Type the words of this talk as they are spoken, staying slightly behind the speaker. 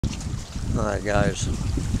Alright guys,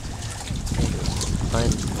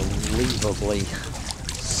 unbelievably,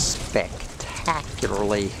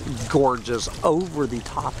 spectacularly gorgeous, over the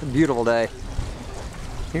top, beautiful day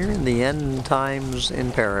here in the end times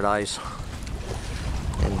in paradise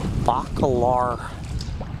in Bacalar,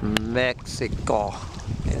 Mexico.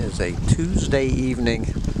 It is a Tuesday evening.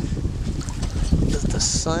 The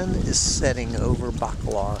sun is setting over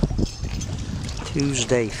Bacalar.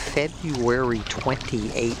 Tuesday, February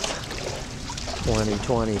 28th.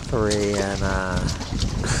 2023, and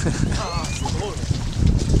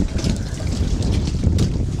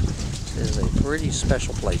this is a pretty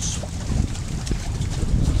special place.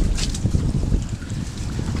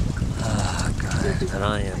 Oh, God. And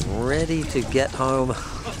I am ready to get home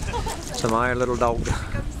to my little dog.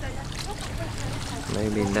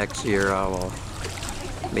 Maybe next year I will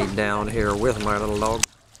be down here with my little dog.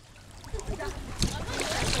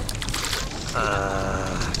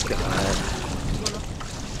 God.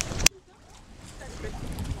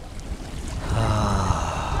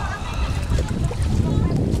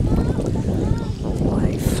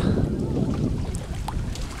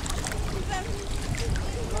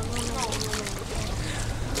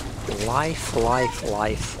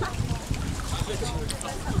 Life.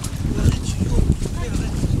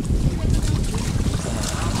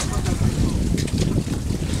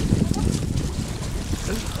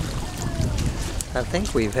 I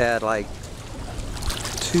think we've had like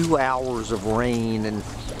 2 hours of rain in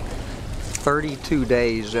 32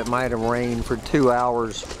 days. It might have rained for 2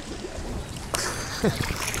 hours.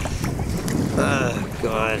 Oh,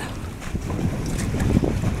 God.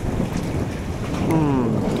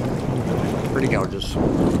 Pretty gorgeous.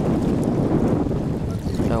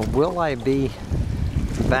 Now, will I be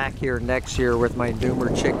back here next year with my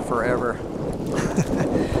doomer chick forever?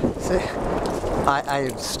 I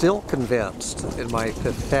am still convinced in my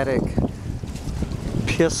pathetic,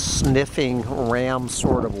 piss-sniffing ram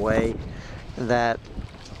sort of way that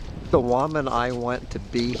the woman I want to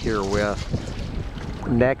be here with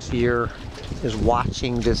next year is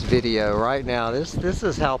watching this video right now. This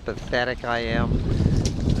is how pathetic I am,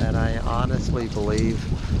 that I honestly believe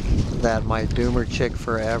that my doomer chick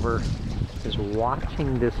forever is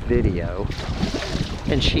watching this video,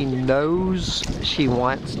 and she knows she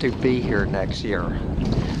wants to be here next year.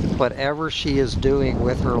 Whatever she is doing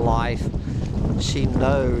with her life, she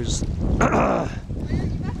knows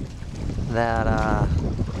that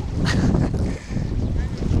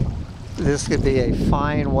this could be a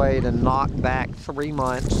fine way to knock back 3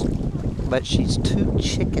 months, but she's too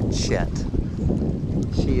chicken shit.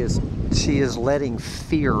 She is letting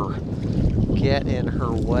fear get in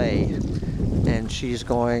her way, and she's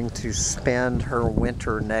going to spend her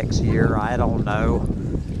winter next year, I don't know,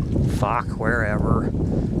 fuck, wherever.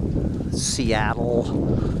 Seattle,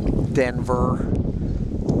 Denver,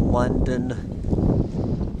 London,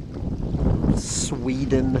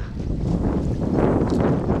 Sweden.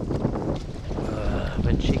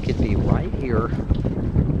 But she could be right here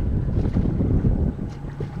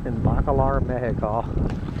in Bacalar, Mexico,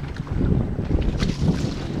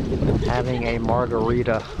 having a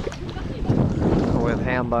margarita with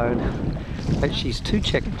Hambone. But she's too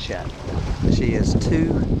chicken shit. She is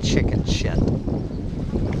too chicken shit.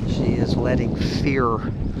 She is letting fear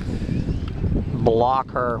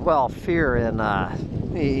block her. Well, fear in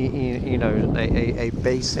you know, a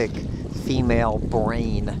basic female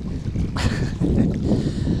brain.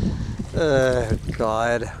 Oh,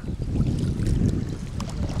 God.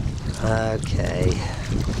 Okay.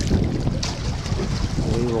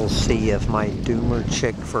 We will see if my doomer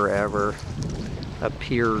chick forever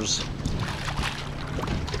appears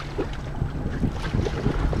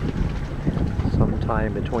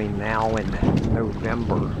sometime between now and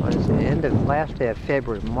November. What is the end of last day of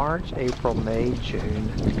February, March, April, May,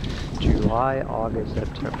 June, July, August,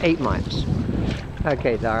 September. 8 months.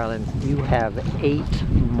 Okay, darling, you have 8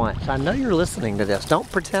 months. I know you're listening to this. Don't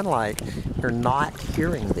pretend like you're not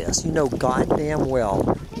hearing this. You know goddamn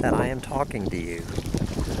well that I am talking to you.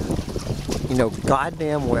 You know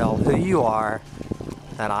goddamn well who you are,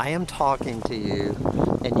 that I am talking to you,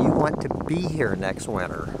 and you want to be here next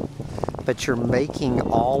winter. But you're making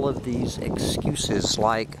all of these excuses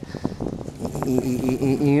like,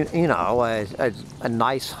 you know, a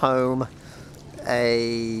nice home,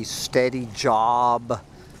 a steady job,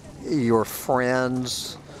 your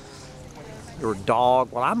friends, your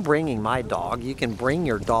dog. Well, I'm bringing my dog. You can bring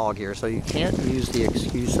your dog here, so you can't use the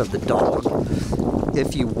excuse of the dog.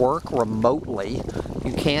 If you work remotely,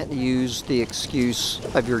 you can't use the excuse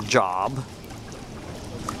of your job.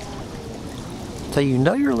 So you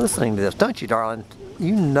know you're listening to this, don't you, darling?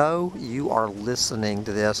 You know you are listening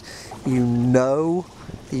to this. You know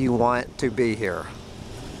you want to be here.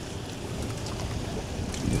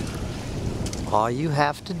 All you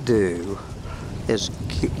have to do is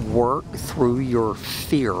work through your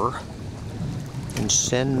fear and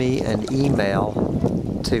send me an email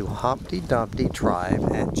to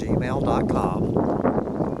humptydumptytribe@gmail.com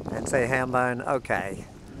and say, Hambone, okay,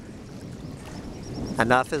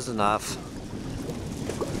 enough is enough.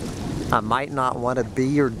 I might not want to be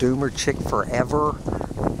your doomer chick forever,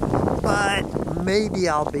 but maybe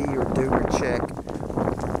I'll be your doomer chick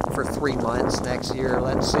for 3 months next year.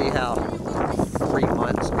 Let's see how 3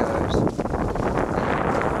 months goes.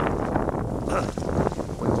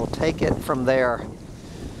 We will take it from there.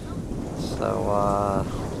 So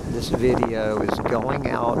this video is going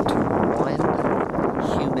out to one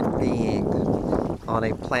human being on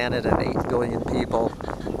a planet of 8 billion people.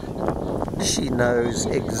 She knows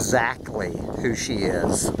exactly who she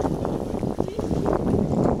is.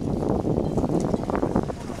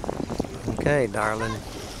 Okay, darling.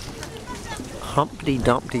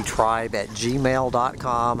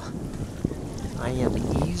 humptydumptytribe@gmail.com. I am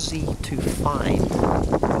easy to find.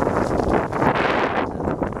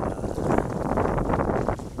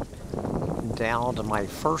 Down to my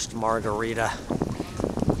first margarita,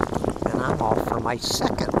 and I'm off for my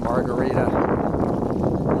second margarita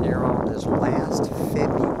here on this last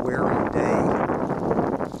February day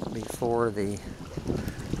before the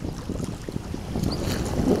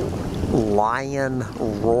lion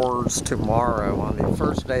roars tomorrow on the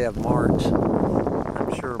first day of March.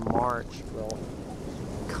 I'm sure March will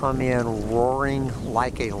come in roaring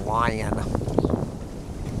like a lion.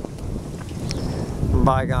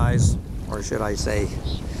 Bye, guys. Or should I say,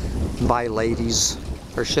 bye, ladies.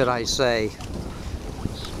 Or should I say,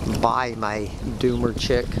 bye, my doomer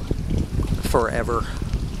chick forever.